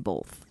seen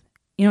both.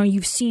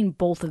 You've seen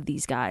both of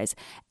these guys.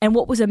 And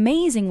what was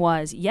amazing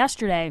was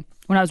yesterday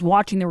when I was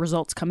watching the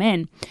results come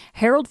in,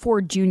 Harold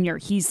Ford Jr.,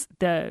 he's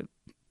the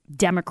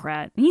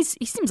Democrat. He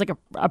seems like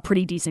a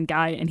pretty decent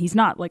guy, and he's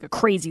not like a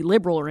crazy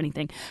liberal or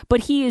anything,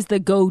 but he is the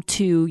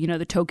go-to,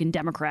 the token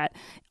Democrat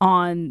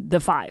on the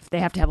 5. They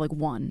have to have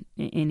one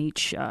in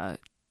each,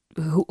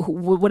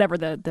 whatever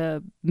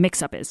the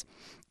mix-up is.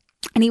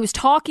 And he was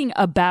talking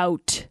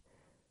about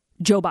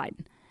Joe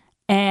Biden,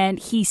 and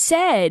he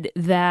said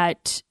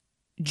that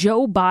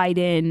Joe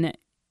Biden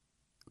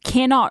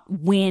cannot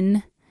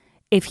win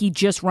if he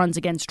just runs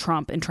against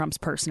Trump and Trump's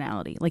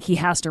personality. He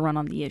has to run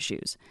on the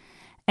issues.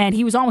 And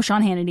he was on with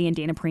Sean Hannity and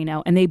Dana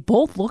Perino, and they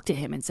both looked at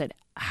him and said,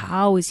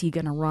 how is he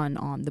going to run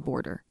on the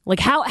border?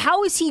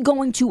 How is he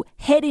going to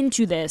head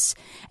into this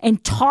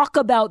and talk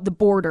about the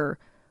border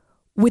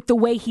with the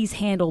way he's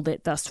handled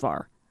it thus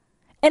far?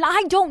 And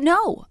I don't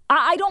know.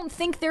 I don't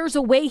think there's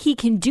a way he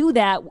can do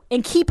that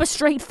and keep a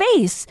straight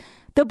face.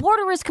 The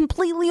border is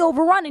completely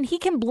overrun, and he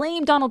can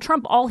blame Donald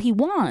Trump all he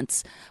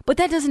wants, but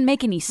that doesn't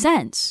make any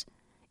sense.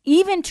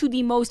 Even to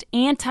the most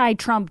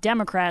anti-Trump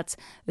Democrats,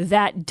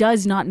 that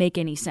does not make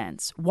any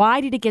sense.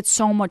 Why did it get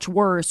so much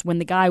worse when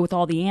the guy with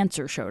all the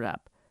answers showed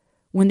up?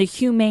 When the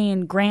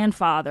humane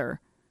grandfather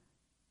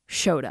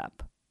showed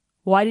up?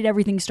 Why did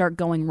everything start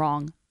going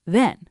wrong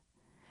then?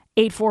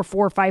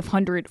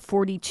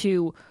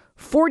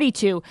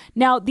 844-500-4242.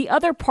 Now, the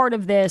other part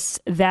of this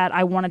that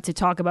I wanted to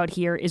talk about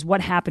here is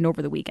what happened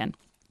over the weekend.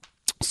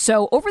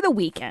 So over the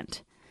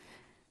weekend,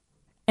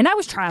 and I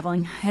was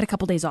traveling. I had a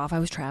couple days off. I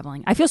was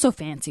traveling. I feel so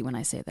fancy when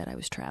I say that I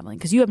was traveling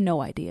because you have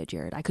no idea,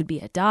 Jared. I could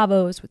be at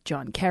Davos with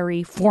John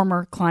Kerry,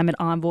 former climate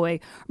envoy,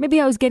 or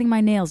maybe I was getting my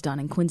nails done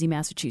in Quincy,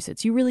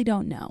 Massachusetts. You really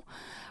don't know.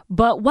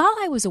 But while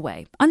I was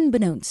away,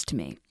 unbeknownst to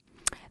me,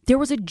 there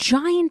was a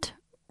giant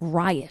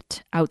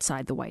riot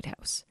outside the White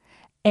House.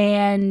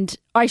 And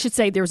I should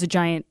say there was a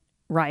giant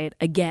riot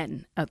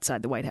again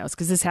outside the White House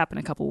because this happened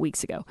a couple of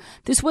weeks ago.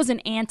 This was an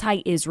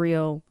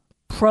anti-Israel,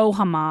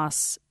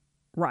 pro-Hamas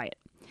riot.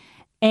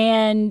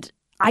 And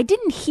I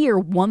didn't hear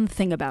one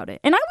thing about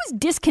it. And I was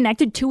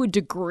disconnected to a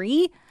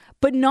degree,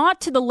 but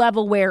not to the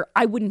level where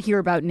I wouldn't hear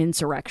about an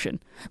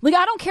insurrection. Like,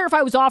 I don't care if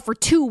I was off for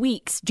 2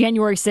 weeks,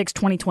 January 6,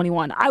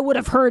 2021. I would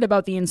have heard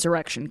about the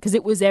insurrection because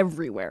it was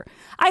everywhere.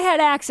 I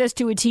had access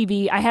to a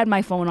TV. I had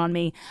my phone on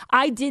me.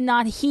 I did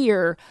not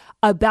hear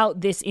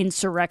about this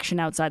insurrection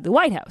outside the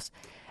White House.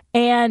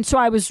 And so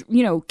I was,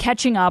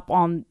 catching up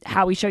on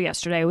Howie's show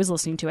yesterday. I was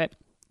listening to it.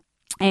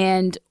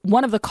 And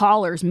one of the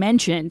callers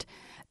mentioned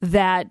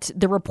that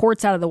the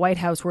reports out of the White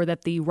House were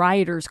that the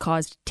rioters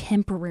caused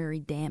temporary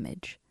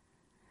damage.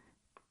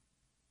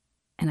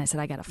 And I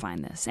said, I got to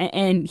find this.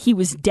 And he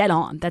was dead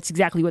on. That's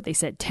exactly what they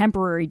said,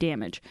 temporary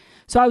damage.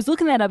 So I was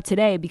looking that up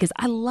today because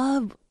I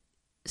love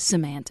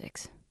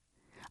semantics.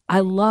 I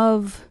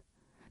love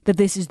that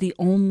this is the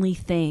only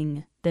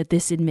thing that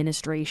this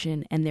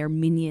administration and their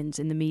minions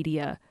in the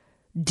media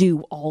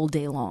do all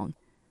day long.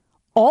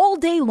 All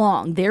day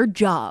long, their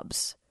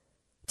jobs,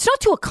 it's not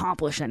to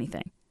accomplish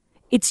anything.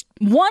 It's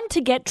one, to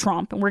get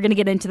Trump, and we're going to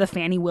get into the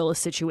Fani Willis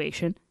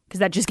situation because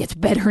that just gets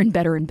better and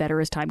better and better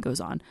as time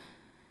goes on.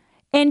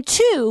 And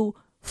two,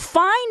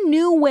 find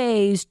new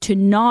ways to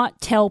not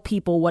tell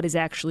people what is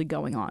actually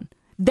going on.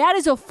 That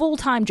is a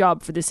full-time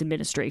job for this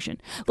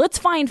administration. Let's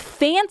find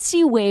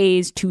fancy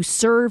ways to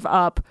serve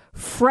up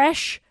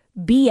fresh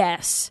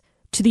BS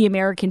to the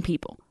American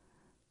people.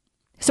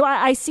 So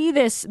I see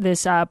this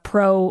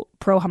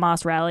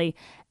pro-Hamas rally,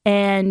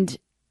 and,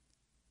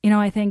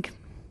 I think,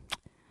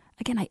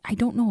 again, I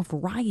don't know if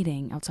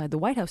rioting outside the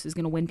White House is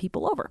going to win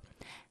people over.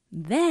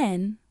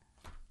 Then,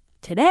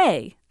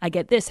 today, I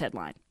get this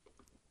headline.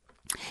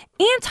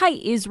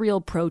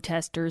 Anti-Israel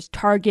protesters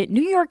target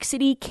New York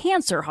City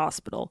Cancer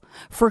Hospital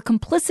for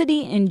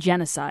complicity in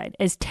genocide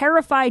as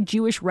terrified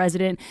Jewish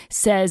resident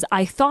says,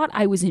 I thought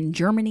I was in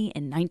Germany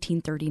in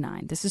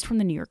 1939. This is from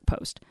the New York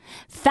Post.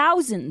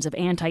 Thousands of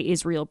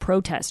anti-Israel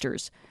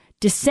protesters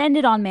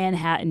descended on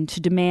Manhattan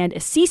to demand a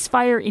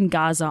ceasefire in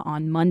Gaza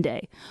on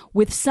Monday,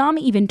 with some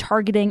even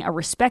targeting a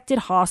respected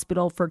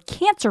hospital for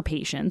cancer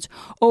patients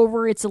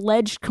over its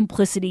alleged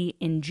complicity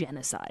in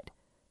genocide.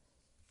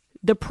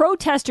 The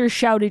protesters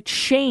shouted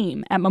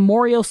shame at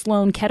Memorial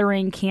Sloan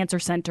Kettering Cancer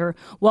Center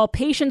while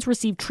patients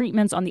received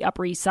treatments on the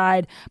Upper East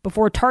Side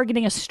before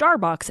targeting a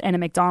Starbucks and a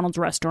McDonald's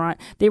restaurant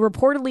they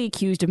reportedly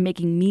accused of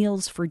making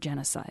meals for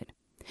genocide.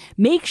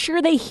 Make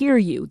sure they hear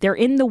you. They're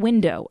in the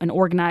window, an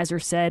organizer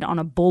said on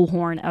a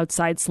bullhorn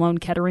outside Sloan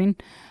Kettering.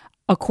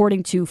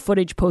 According to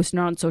footage posted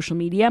on social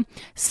media,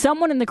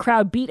 someone in the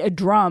crowd beat a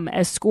drum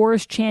as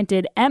scores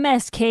chanted,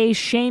 MSK,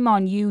 shame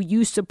on you,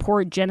 you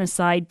support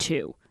genocide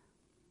too.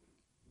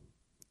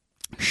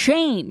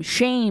 Shame,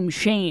 shame,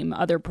 shame,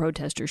 other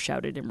protesters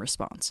shouted in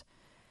response.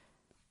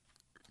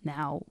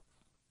 Now,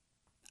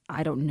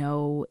 I don't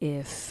know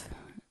if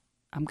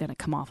I'm going to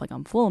come off like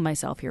I'm full of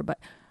myself here, but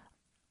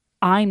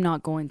I'm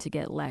not going to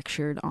get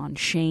lectured on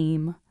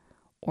shame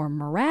or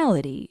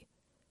morality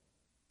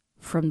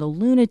from the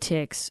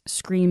lunatics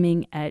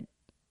screaming at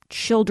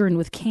children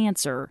with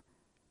cancer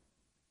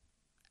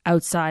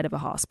outside of a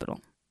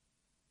hospital.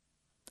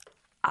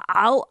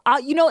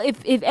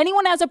 If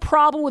anyone has a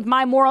problem with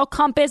my moral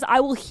compass, I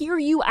will hear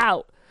you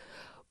out.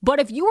 But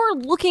if you are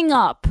looking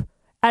up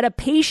at a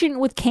patient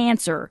with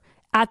cancer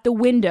at the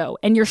window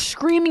and you're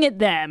screaming at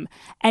them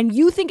and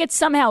you think it's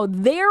somehow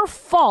their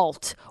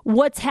fault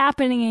what's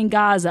happening in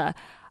Gaza,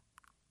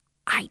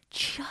 I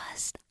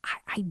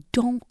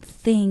don't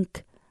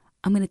think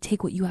I'm going to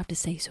take what you have to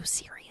say so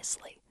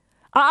seriously.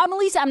 At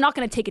least I'm not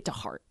going to take it to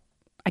heart.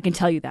 I can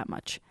tell you that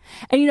much.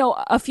 And,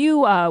 a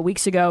few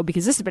weeks ago,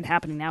 because this has been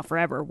happening now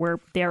forever, where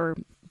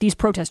these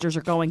protesters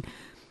are going,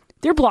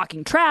 they're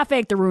blocking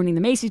traffic, they're ruining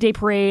the Macy's Day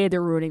Parade, they're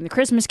ruining the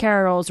Christmas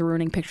carols, they're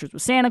ruining pictures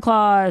with Santa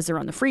Claus, they're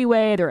on the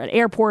freeway, they're at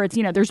airports.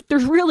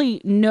 There's really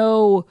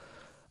no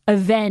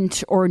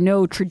event or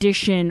no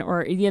tradition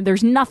or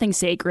there's nothing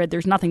sacred,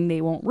 there's nothing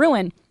they won't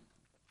ruin.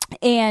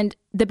 And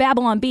the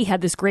Babylon Bee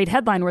had this great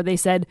headline where they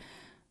said,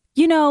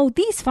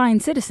 these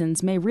fine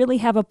citizens may really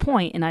have a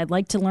point, and I'd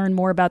like to learn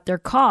more about their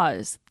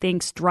cause.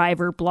 Thinks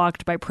driver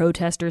blocked by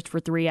protesters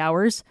for 3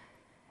 hours.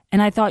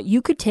 And I thought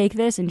you could take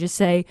this and just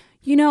say,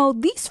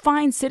 these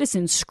fine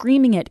citizens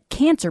screaming at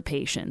cancer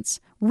patients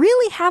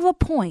really have a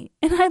point,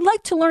 and I'd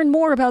like to learn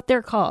more about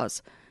their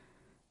cause.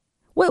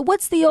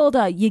 What's the old,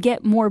 you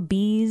get more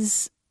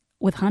bees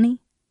with honey?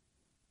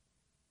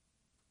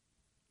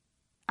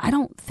 I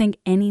don't think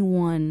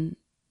anyone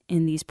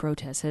in these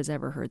protests has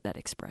ever heard that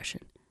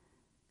expression.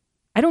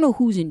 I don't know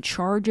who's in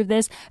charge of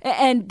this.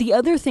 And the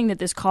other thing that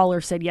this caller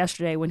said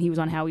yesterday when he was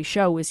on Howie's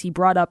show was he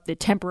brought up the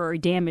temporary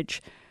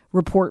damage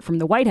report from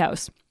the White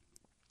House.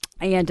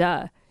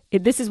 And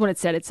this is what it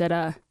said. It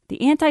said,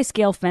 the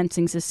anti-scale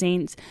fencing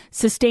sustained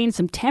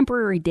some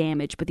temporary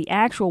damage, but the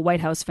actual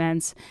White House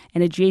fence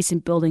and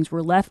adjacent buildings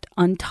were left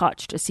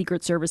untouched, a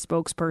Secret Service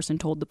spokesperson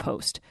told the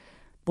Post.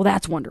 Well,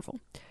 that's wonderful.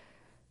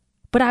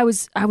 But I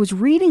was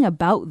reading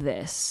about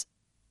this,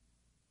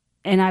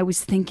 and I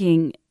was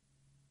thinking,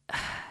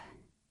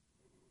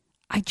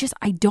 I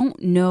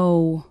don't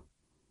know.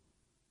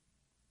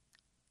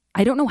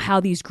 I don't know how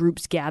these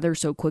groups gather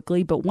so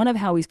quickly, but one of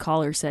Howie's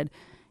callers said,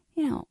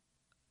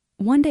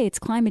 one day it's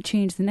climate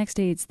change, the next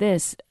day it's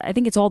this. I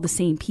think it's all the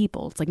same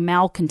people. It's like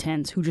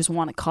malcontents who just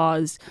want a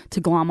cause to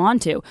glom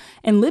onto.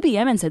 And Libby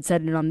Emmons had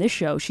said it on this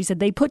show. She said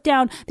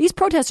these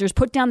protesters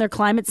put down their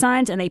climate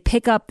signs and they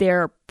pick up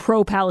their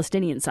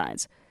pro-Palestinian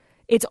signs.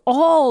 It's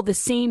all the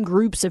same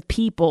groups of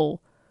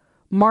people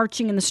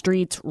marching in the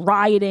streets,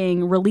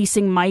 rioting,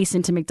 releasing mice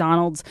into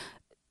McDonald's.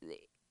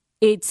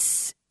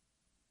 It's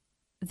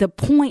the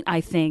point,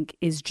 I think,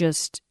 is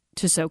just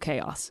to sow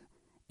chaos.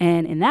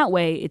 And in that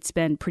way, it's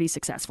been pretty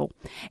successful.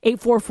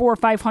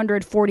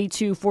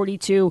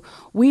 844-500-4242.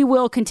 We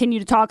will continue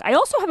to talk. I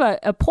also have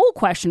a poll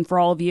question for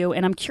all of you,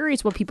 and I'm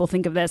curious what people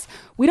think of this.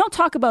 We don't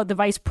talk about the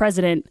vice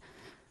president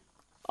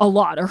a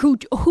lot, or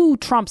who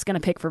Trump's going to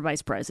pick for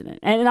vice president.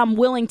 And I'm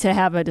willing to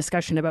have a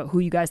discussion about who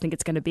you guys think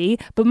it's going to be.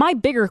 But my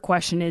bigger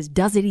question is,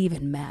 does it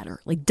even matter?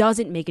 Like, does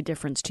it make a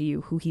difference to you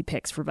who he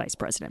picks for vice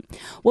president?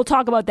 We'll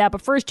talk about that.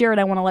 But first, Jared,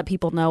 I want to let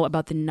people know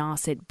about the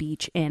Nauset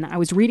Beach Inn. I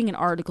was reading an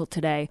article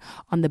today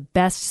on the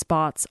best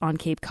spots on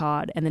Cape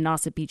Cod, and the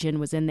Nauset Beach Inn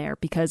was in there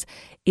because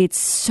it's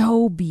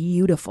so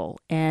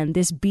beautiful. And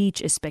this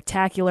beach is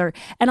spectacular.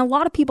 And a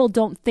lot of people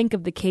don't think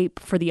of the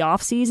Cape for the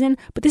off season,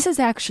 but this is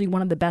actually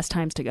one of the best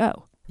times to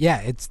go.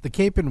 Yeah, it's the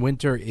Cape in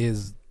winter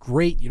is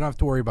great. You don't have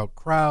to worry about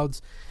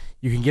crowds.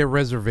 You can get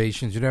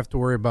reservations. You don't have to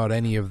worry about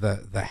any of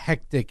the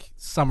hectic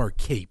summer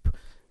Cape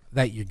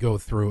that you go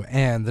through.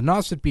 And the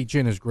Nauset Beach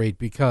Inn is great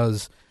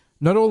because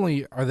not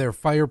only are there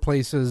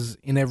fireplaces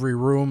in every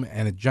room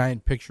and a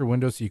giant picture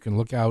window so you can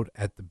look out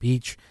at the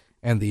beach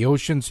and the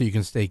ocean so you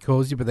can stay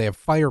cozy, but they have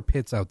fire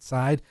pits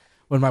outside.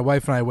 When my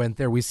wife and I went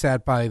there, we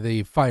sat by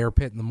the fire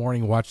pit in the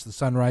morning, watched the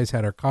sunrise,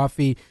 had our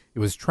coffee. It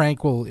was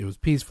tranquil. It was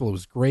peaceful. It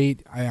was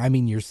great. I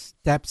mean, your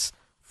steps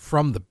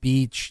from the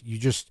beach, you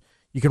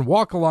can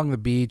walk along the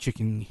beach. You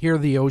can hear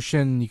the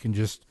ocean. You can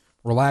just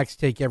relax,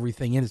 take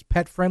everything in. It's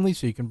pet friendly,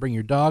 so you can bring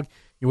your dog.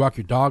 You walk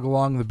your dog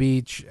along the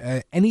beach.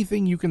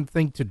 Anything you can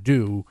think to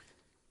do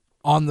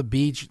on the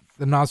beach,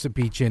 the Nauset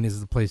Beach Inn is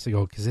the place to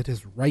go because it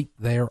is right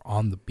there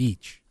on the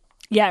beach.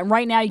 Yeah, and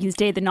right now you can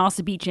stay at the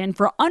Nauset Beach Inn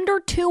for under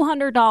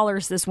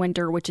 $200 this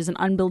winter, which is an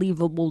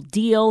unbelievable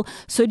deal.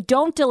 So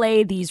don't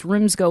delay. These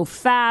rooms go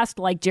fast.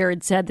 Like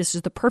Jared said, this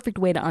is the perfect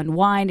way to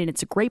unwind, and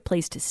it's a great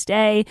place to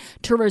stay.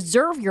 To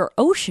reserve your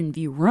ocean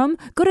view room,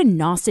 go to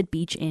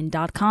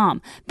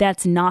nausetbeachinn.com.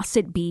 That's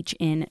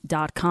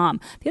nausetbeachinn.com.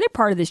 The other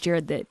part of this,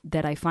 Jared,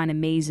 that I find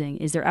amazing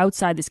is they're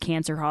outside this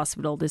cancer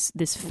hospital,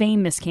 this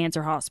famous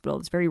cancer hospital,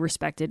 this very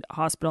respected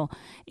hospital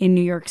in New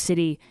York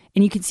City,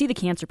 and you can see the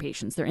cancer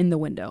patients. They're in the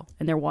window.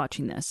 And they're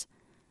watching this.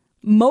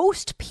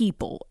 Most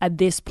people at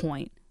this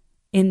point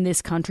in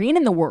this country and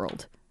in the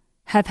world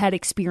have had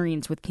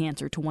experience with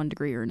cancer to one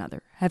degree or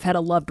another, have had a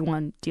loved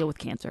one deal with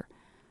cancer.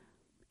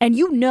 And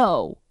you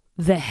know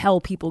the hell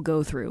people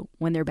go through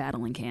when they're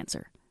battling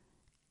cancer.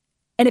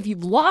 And if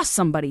you've lost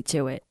somebody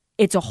to it,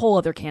 it's a whole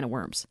other can of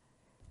worms.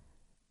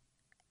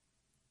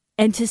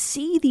 And to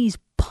see these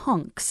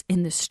punks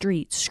in the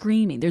street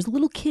screaming, there's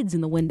little kids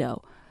in the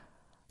window.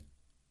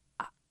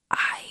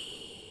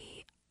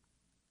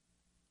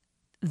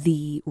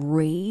 The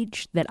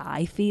rage that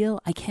I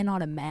feel, I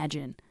cannot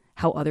imagine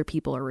how other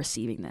people are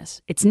receiving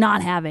this. It's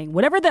not having,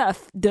 whatever the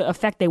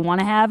effect they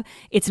want to have,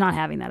 it's not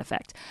having that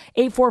effect.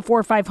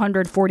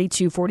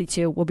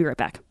 844-500-4242. We'll be right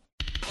back.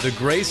 The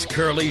Grace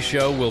Curley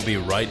Show will be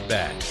right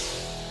back.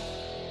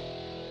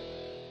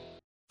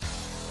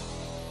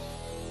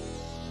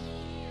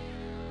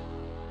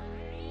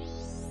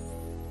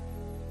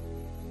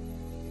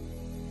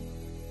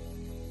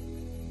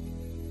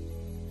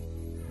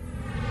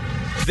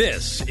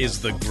 This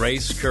is the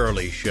Grace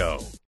Curley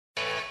Show.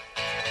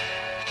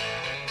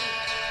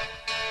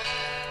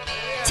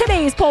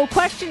 Today's poll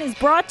question is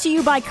brought to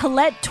you by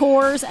Colette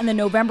Tours and the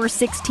November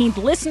 16th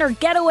listener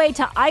getaway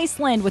to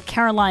Iceland with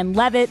Caroline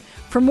Levitt.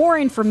 For more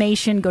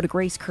information, go to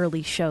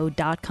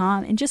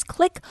gracecurleyshow.com and just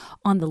click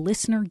on the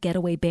listener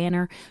getaway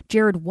banner.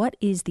 Jared, what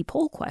is the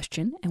poll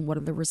question and what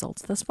are the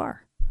results thus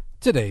far?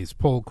 Today's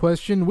poll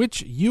question,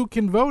 which you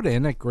can vote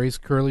in at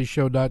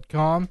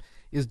gracecurleyshow.com,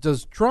 is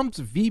does Trump's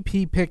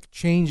VP pick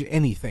change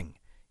anything?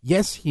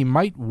 Yes, he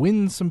might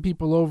win some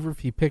people over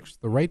if he picks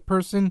the right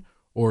person,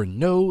 or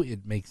no,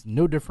 it makes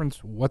no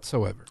difference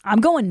whatsoever.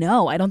 I'm going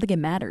no. I don't think it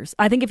matters.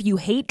 I think if you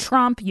hate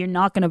Trump, you're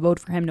not going to vote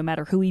for him no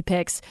matter who he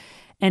picks.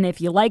 And if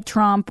you like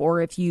Trump,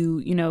 or if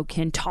you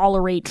can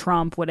tolerate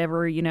Trump,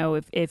 whatever,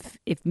 if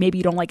maybe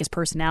you don't like his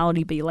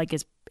personality, but you like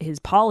his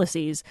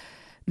policies,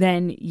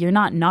 then you're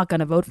not going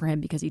to vote for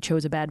him because he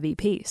chose a bad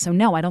VP. So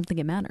no, I don't think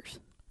it matters.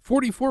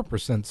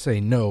 44%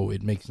 say no,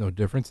 it makes no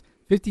difference.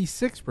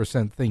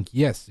 56% think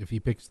yes, if he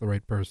picks the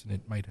right person,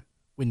 it might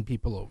win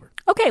people over.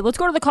 Okay, let's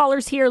go to the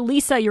callers here.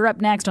 Lisa, you're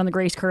up next on the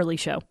Grace Curley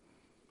Show.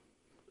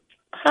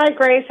 Hi,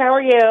 Grace. How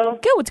are you?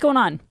 Good. What's going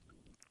on?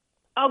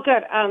 Oh,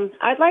 good.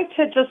 I'd like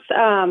to just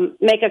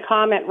make a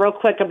comment real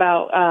quick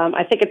about,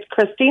 I think it's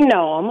Christine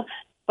Noem,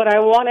 but I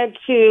wanted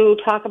to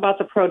talk about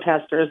the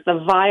protesters, the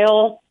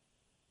vile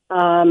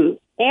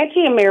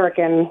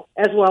anti-American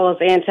as well as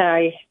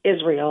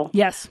anti-Israel.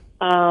 Yes.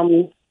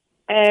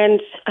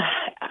 And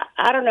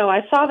I don't know,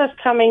 I saw this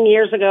coming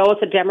years ago with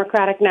the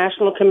Democratic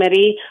National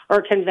Committee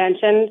or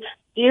Convention.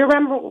 Do you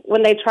remember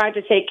when they tried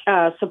to take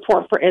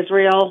support for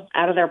Israel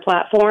out of their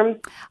platform?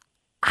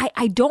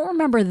 I don't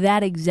remember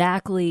that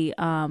exactly,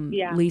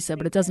 Lisa,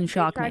 but it doesn't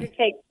shock me.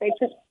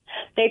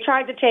 They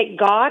tried to take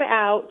God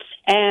out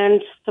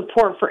and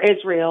support for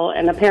Israel,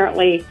 and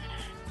apparently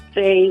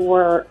they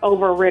were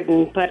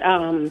overridden. But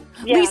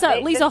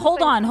Lisa,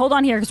 hold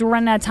on here because we're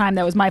running out of time.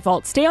 That was my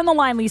fault. Stay on the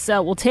line,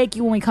 Lisa. We'll take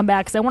you when we come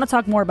back because I want to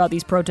talk more about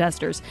these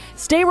protesters.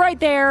 Stay right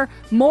there.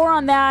 More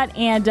on that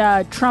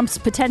and Trump's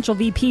potential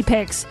VP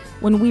picks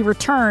when we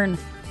return.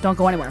 Don't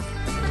go anywhere.